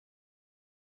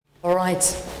All right,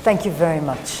 thank you very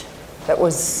much. That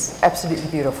was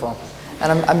absolutely beautiful.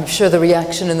 And I'm sure the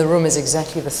reaction in the room is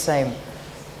exactly the same.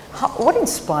 What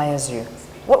inspires you?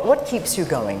 What keeps you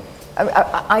going?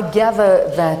 I gather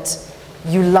that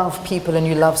you love people and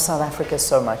you love South Africa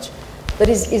so much. But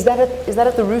is that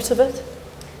at the root of it?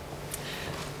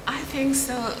 I think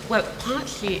so. Well,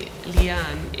 partly,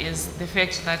 Leanne, is the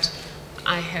fact that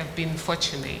I have been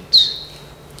fortunate,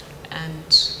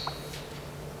 and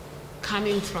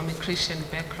coming from a Christian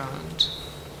background,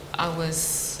 I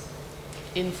was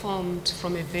informed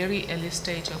from a very early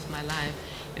stage of my life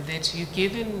that you're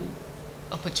given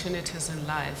opportunities in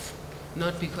life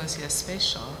not because you're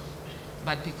special,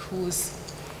 but because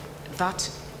that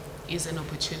is an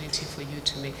opportunity for you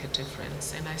to make a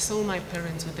difference. And I saw my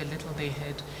parents, with the little they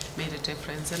had, made a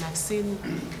difference. And I've seen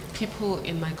people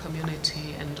in my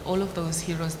community and all of those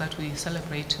heroes that we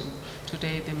celebrate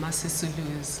today, the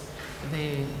Masisulus,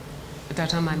 the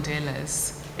Data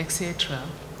Mandelas, etc.,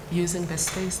 using the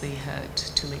space they had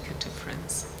to make a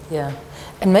difference. Yeah,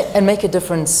 and make a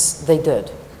difference they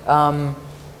did.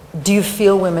 Do you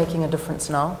feel we're making a difference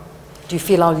now? Do you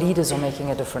feel our leaders are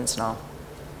making a difference now?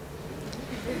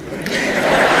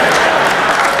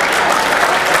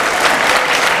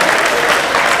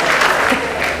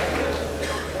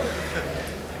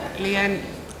 Leanne,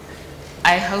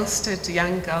 I hosted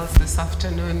young girls this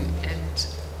afternoon, and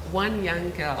one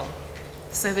young girl,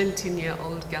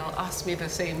 17-year-old girl, asked me the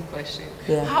same question.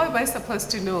 Yeah. How am I supposed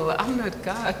to know? I'm not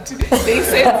God. They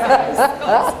said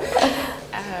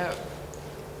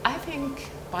I think,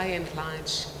 by and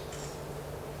large,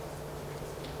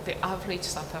 the average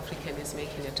South African is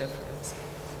making a difference.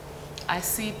 I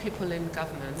see people in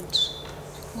government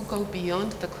who go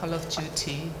beyond the call of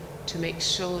duty to make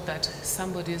sure that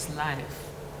somebody's life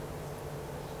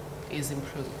is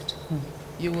improved.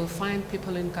 You will find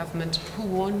people in government who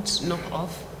won't knock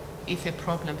off if a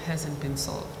problem hasn't been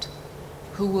solved,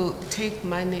 who will take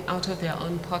money out of their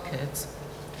own pockets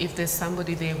if there's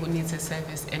somebody there who needs a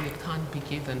service and it can't be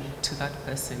given to that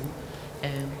person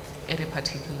at a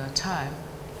particular time.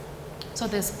 So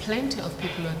there's plenty of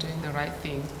people who are doing the right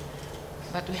thing,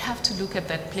 but we have to look at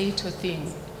that Plato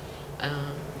thing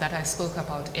that I spoke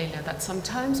about earlier, that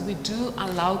sometimes we do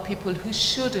allow people who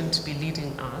shouldn't be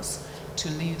leading us to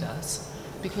lead us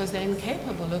because they're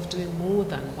incapable of doing more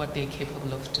than what they're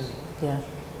capable of doing. Yeah.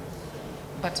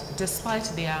 But despite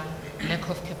their lack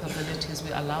of capabilities,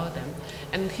 we allow them.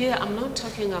 And here I'm not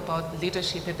talking about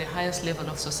leadership at the highest level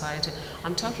of society.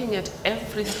 I'm talking at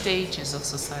every stages of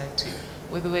society,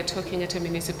 whether we're talking at a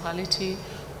municipality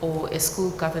or a school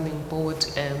governing board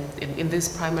in these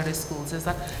primary schools, is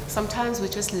that sometimes we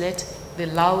just let the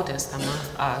loudest among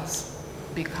us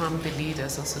become the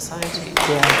leaders of society.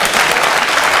 Yeah.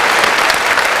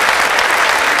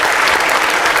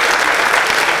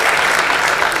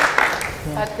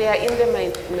 But they are in the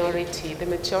minority. The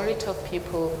majority of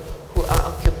people who are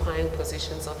occupying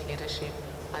positions of leadership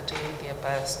are doing their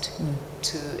best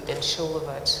to ensure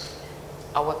that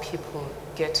our people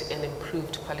get an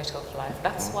improved quality of life.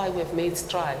 That's why we've made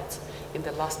strides in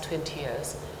the last 20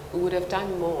 years. We would have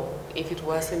done more if it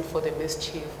wasn't for the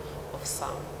mischief of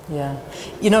some. Yeah.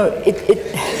 You know,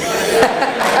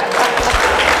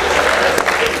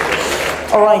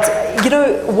 all right. You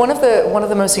know, one of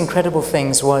the most incredible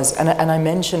things was, and I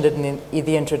mentioned it in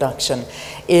the introduction,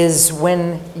 is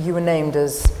when you were named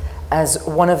as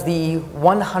one of the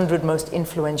 100 most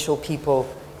influential people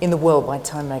in the world by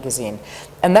Time magazine.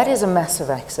 And that is a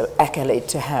massive accolade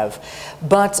to have.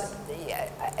 But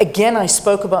again, I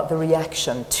spoke about the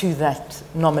reaction to that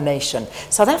nomination.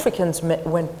 South Africans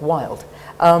went wild.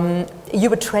 You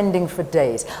were trending for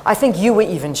days. I think you were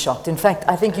even shocked. In fact,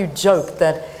 I think you joked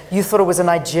that you thought it was a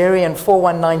Nigerian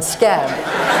 419 scam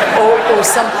or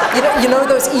some, you know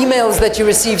those emails that you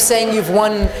receive saying you've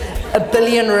won $1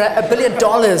 billion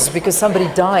because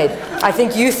somebody died. I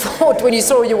think you thought when you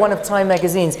saw you one of Time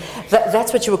magazines,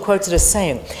 that's what you were quoted as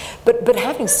saying. But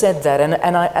having said that,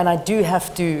 and I do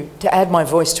have to add my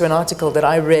voice to an article that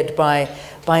I read by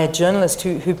a journalist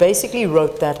who basically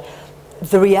wrote that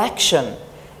the reaction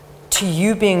to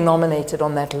you being nominated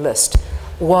on that list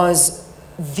was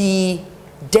the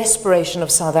desperation of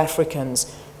South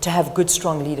Africans to have good,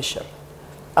 strong leadership.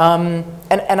 And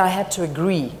I had to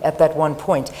agree at that one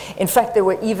point. In fact, there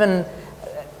were even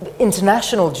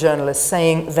international journalists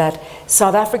saying that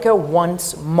South Africa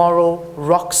wants moral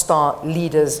rock star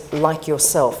leaders like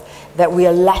yourself, that we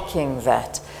are lacking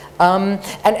that. And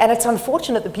it's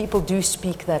unfortunate that people do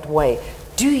speak that way.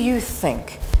 Do you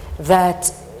think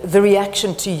that the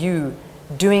reaction to you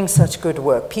doing such good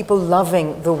work, people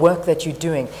loving the work that you're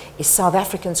doing, is South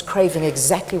Africans craving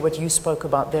exactly what you spoke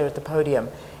about there at the podium,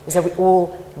 is that we all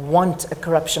want a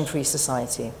corruption-free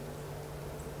society?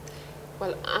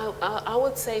 Well, I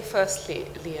would say firstly,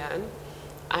 Leanne,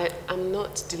 I'm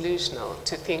not delusional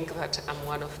to think that I'm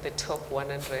one of the top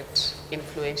 100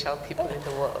 influential people in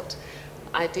the world.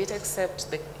 I did accept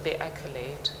the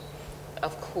accolade,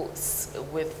 of course,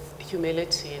 with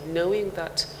humility, knowing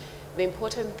that the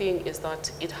important thing is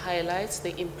that it highlights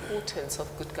the importance of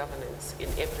good governance in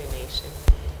every nation.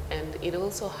 And it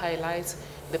also highlights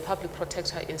the Public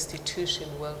Protector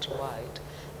institution worldwide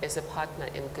as a partner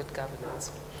in good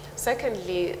governance.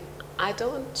 Secondly, I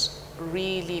don't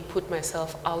really put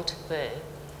myself out there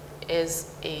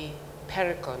as a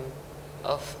paragon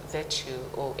of virtue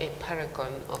or a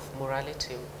paragon of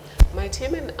morality. My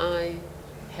team and I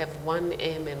have one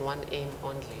aim and one aim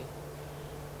only: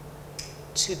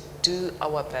 to do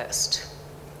our best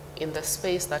in the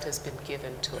space that has been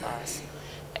given to us.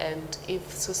 And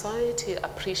if society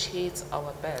appreciates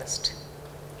our best,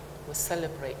 we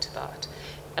celebrate that.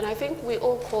 And I think we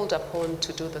all called upon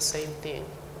to do the same thing.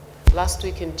 Last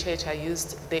week in church, I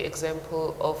used the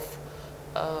example of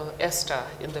Esther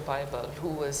in the Bible, who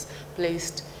was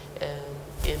placed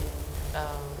in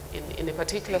a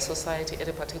particular society at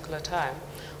a particular time.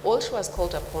 All she was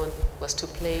called upon was to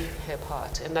play her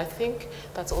part. And I think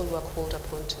that's all we're called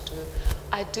upon to do.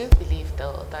 I do believe,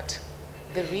 though, that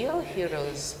the real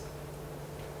heroes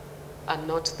are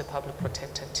not the Public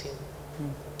Protector team.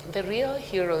 The real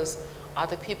heroes are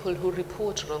the people who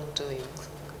report wrongdoings.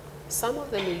 Some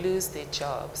of them lose their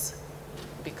jobs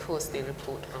because they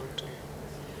report wrongdoing.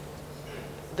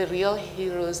 The real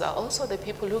heroes are also the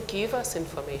people who give us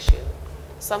information.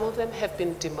 Some of them have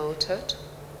been demoted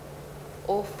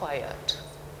or fired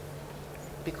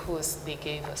because they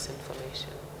gave us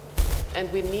information. And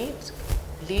we need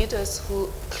leaders who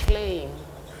claim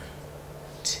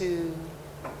to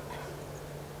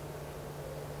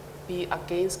be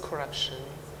against corruption,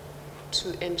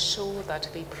 to ensure that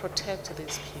they protect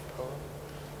these people.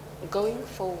 Going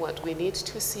forward, we need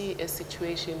to see a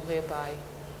situation whereby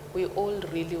we all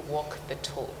really walk the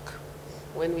talk.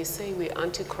 When we say we're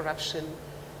anti-corruption,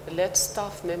 let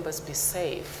staff members be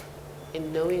safe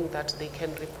in knowing that they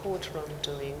can report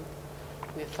wrongdoing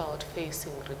without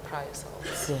facing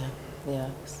reprisals. Yeah,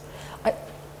 yeah.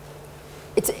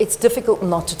 It's difficult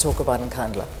not to talk about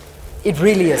Nkandla. It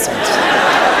really isn't.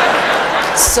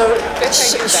 So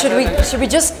should we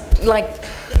just like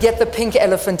get the pink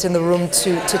elephant in the room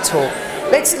to talk?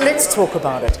 Let's talk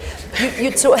about it.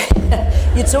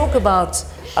 You talk about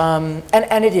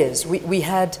and it is. We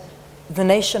had the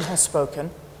nation has spoken.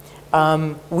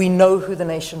 We know who the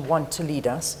nation want to lead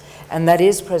us, and that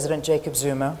is President Jacob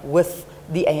Zuma with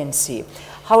the ANC.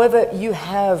 However, you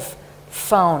have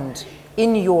found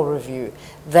in your review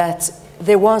that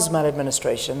there was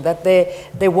maladministration, that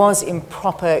there was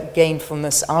improper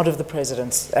gainfulness out of the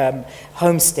president's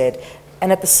homestead,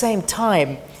 and at the same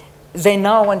time, they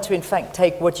now want to, in fact,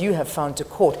 take what you have found to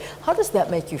court. How does that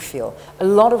make you feel? A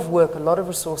lot of work, a lot of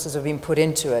resources have been put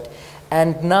into it,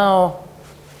 and now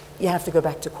you have to go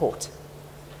back to court.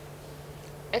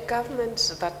 A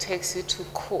government that takes you to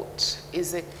court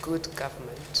is a good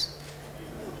government.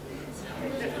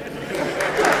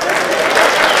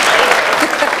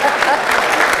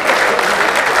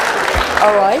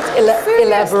 All right,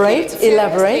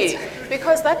 elaborate.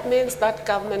 Because that means that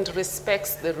government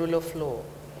respects the rule of law.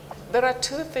 There are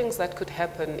two things that could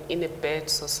happen in a bad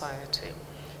society.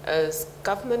 As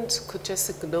government could just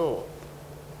ignore.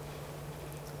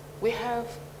 We have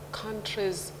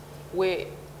countries where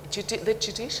the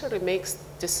judiciary makes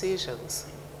decisions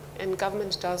and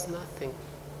government does nothing.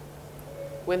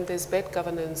 When there's bad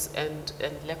governance and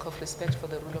lack of respect for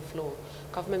the rule of law,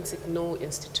 governments ignore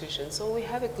institutions. So we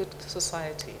have a good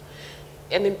society,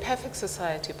 an imperfect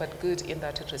society, but good in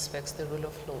that it respects the rule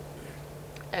of law.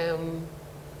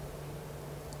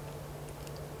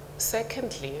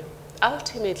 Secondly,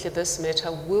 ultimately this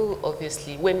matter will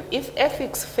obviously, if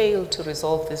ethics fail to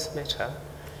resolve this matter,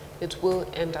 it will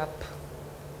end up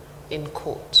in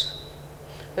court.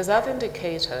 As I've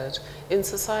indicated, in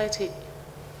society,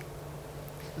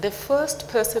 the first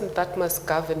person that must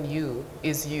govern you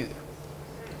is you.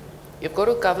 You've got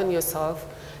to govern yourself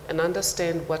and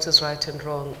understand what is right and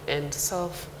wrong and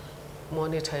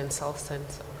self-monitor and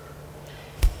self-censor.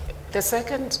 The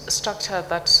second structure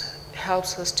that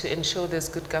helps us to ensure there's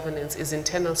good governance is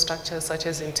internal structures such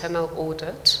as internal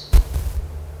audit,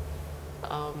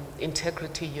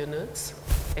 integrity units,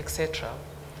 etc.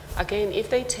 Again, if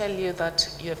they tell you that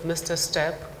you have missed a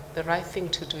step, the right thing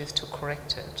to do is to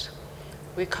correct it.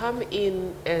 We come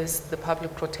in as the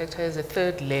public protector as a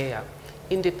third layer,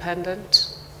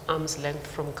 independent, arm's length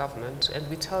from government, and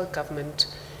we tell government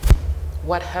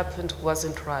what happened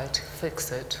wasn't right,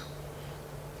 fix it.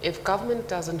 If government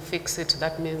doesn't fix it,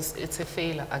 that means it's a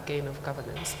failure again of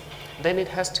governance. Then it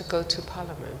has to go to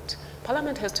Parliament.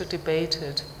 Parliament has to debate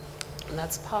it. And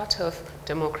that's part of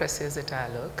democracy as a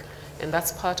dialogue, and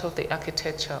that's part of the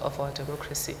architecture of our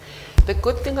democracy. The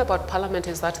good thing about Parliament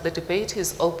is that the debate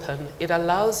is open. It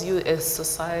allows you as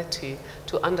society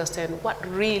to understand what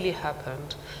really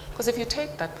happened. Because if you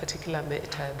take that particular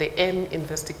matter, the M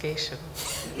investigation,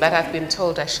 that I've been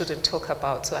told I shouldn't talk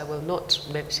about, so I will not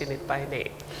mention it by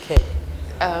name. Okay.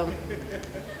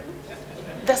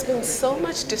 There's been so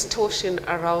much distortion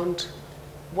around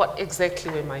what exactly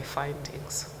were my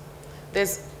findings.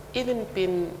 There's even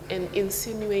been an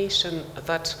insinuation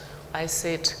that I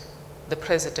said the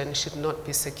president should not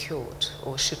be secured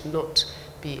or should not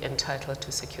be entitled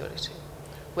to security.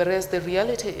 Whereas the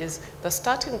reality is the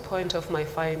starting point of my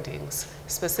findings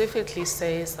specifically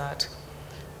says that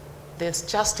there's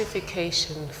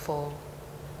justification for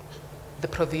the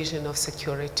provision of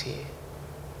security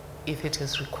if it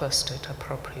is requested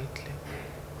appropriately.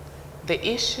 The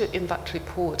issue in that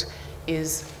report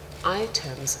is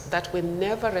items that were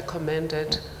never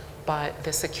recommended by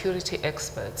the security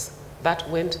experts that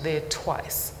went there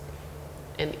twice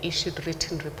and issued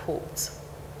written reports.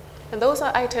 And those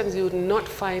are items you would not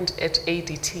find at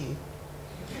ADT.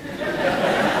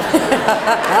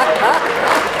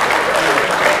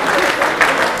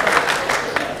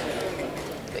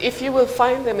 If you will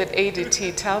find them at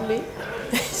ADT, tell me,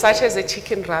 such as a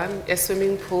chicken run, a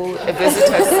swimming pool, a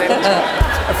visitor center.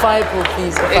 A fire pool,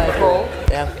 please. A pool,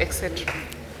 yeah. etc.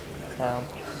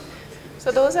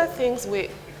 So those are things we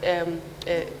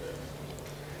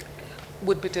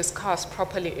would be discussed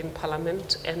properly in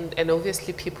Parliament, and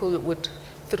obviously people would,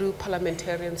 through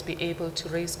parliamentarians, be able to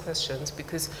raise questions,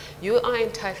 because you are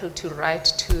entitled to write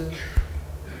to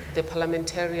the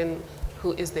parliamentarian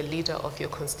who is the leader of your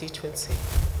constituency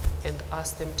and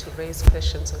ask them to raise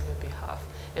questions on your behalf.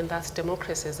 And that's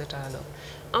democracy as a dialogue.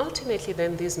 Ultimately,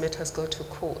 then, these matters go to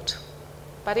court.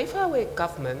 But if I were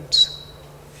government,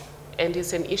 and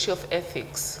it's an issue of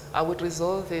ethics, I would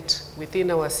resolve it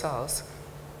within ourselves,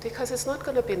 because it's not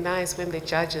going to be nice when the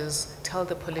judges tell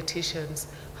the politicians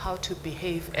how to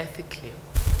behave ethically.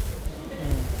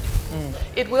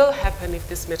 It will happen if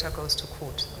this matter goes to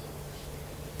court.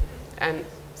 And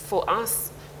for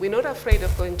us, we're not afraid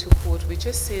of going to court. We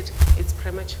just said it's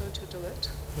premature to do it.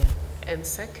 Yeah. And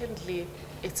secondly,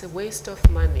 it's a waste of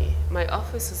money. My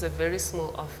office is a very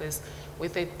small office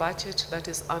with a budget that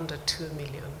is under 2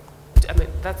 million. I mean,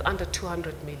 that's under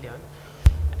 200 million.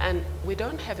 And we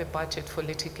don't have a budget for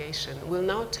litigation. We'll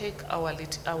now take our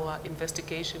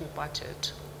investigation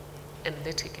budget and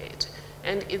litigate.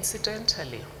 And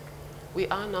incidentally, we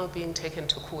are now being taken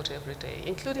to court every day,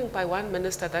 including by one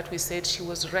minister that we said she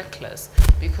was reckless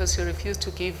because she refused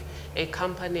to give a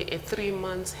company a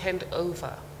 3-month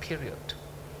handover period.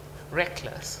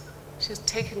 Reckless. She's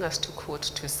taking us to court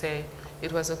to say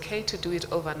it was okay to do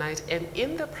it overnight, and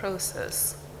in the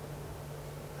process,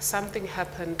 something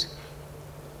happened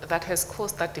that has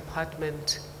cost that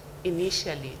department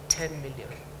initially 10 million.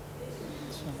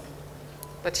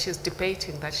 But she's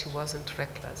debating that she wasn't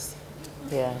reckless.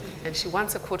 Yeah. And she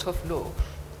wants a court of law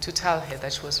to tell her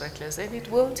that she was reckless, and it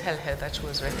will tell her that she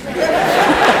was reckless.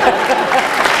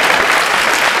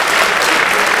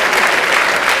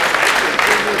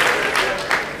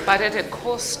 But at a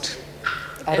cost.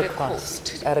 At a cost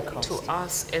to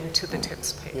us and to the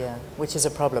taxpayer. Yeah, which is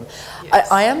a problem.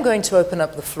 Yes. I am going to open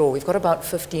up the floor. We've got about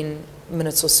 15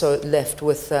 minutes or so left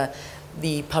with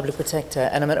the public protector,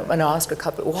 and I'm going to ask a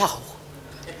couple. Wow,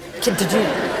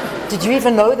 did you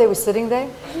even know they were sitting there?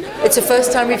 No. It's the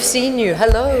first time we've seen you.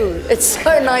 Hello, it's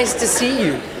so nice to see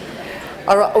you.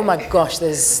 All right. Oh my gosh,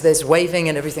 there's waving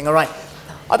and everything. All right.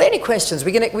 Are there any questions?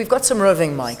 We've got some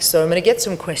roving mics, so I'm going to get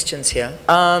some questions here.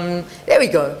 There we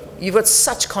go. You've got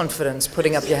such confidence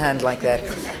putting up your hand like that.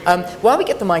 While we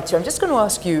get the mic to you, I'm just going to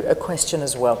ask you a question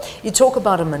as well. You talk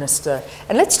about a minister,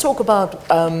 and let's talk about,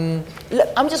 I'm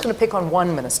just going to pick on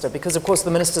one minister, because of course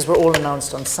the ministers were all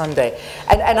announced on Sunday.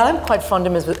 And I'm quite fond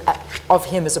of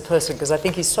him as a person, because I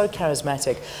think he's so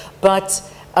charismatic. But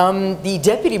the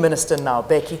deputy minister now,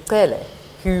 Becky Cele,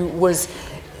 who was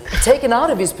taken out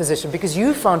of his position because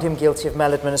you found him guilty of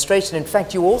maladministration. In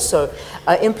fact, you also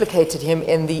implicated him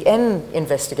in the N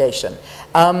investigation.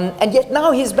 And yet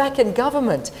now he's back in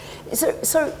government.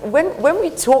 So when we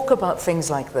talk about things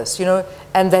like this, you know,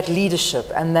 and that leadership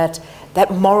and that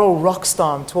moral rock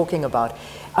star I'm talking about,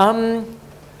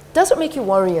 Does it make you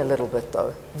worry a little bit,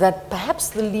 though, that perhaps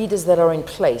the leaders that are in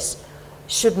place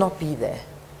should not be there?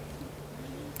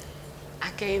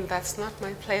 Again, that's not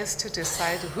my place to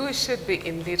decide who should be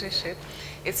in leadership.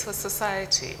 It's for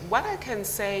society. What I can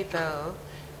say, though,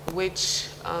 which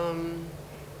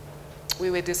we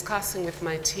were discussing with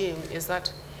my team, is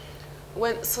that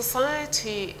when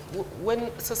society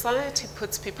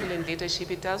puts people in leadership,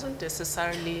 it doesn't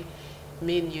necessarily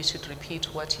mean you should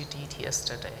repeat what you did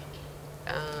yesterday.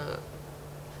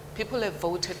 People have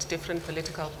voted different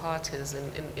political parties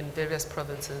in various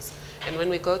provinces, and when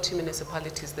we go to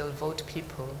municipalities, they'll vote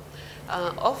people.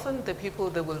 Often the people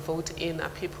they will vote in are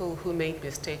people who made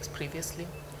mistakes previously.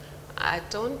 I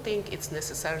don't think it's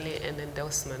necessarily an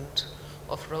endorsement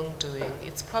of wrongdoing.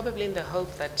 It's probably in the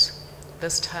hope that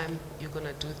this time you're going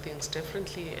to do things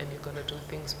differently and you're going to do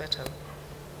things better.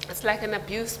 It's like an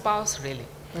abused spouse, really.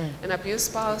 An abused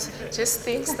spouse just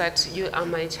thinks that you are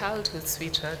my childhood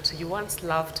sweetheart, you once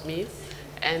loved me,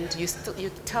 and you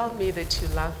tell me that you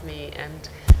love me,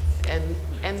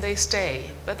 and they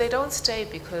stay. But they don't stay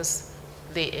because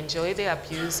they enjoy the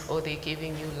abuse or they're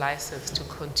giving you license to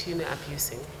continue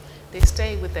abusing. They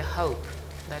stay with the hope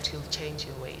that you'll change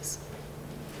your ways.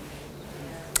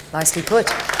 Nicely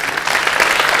put.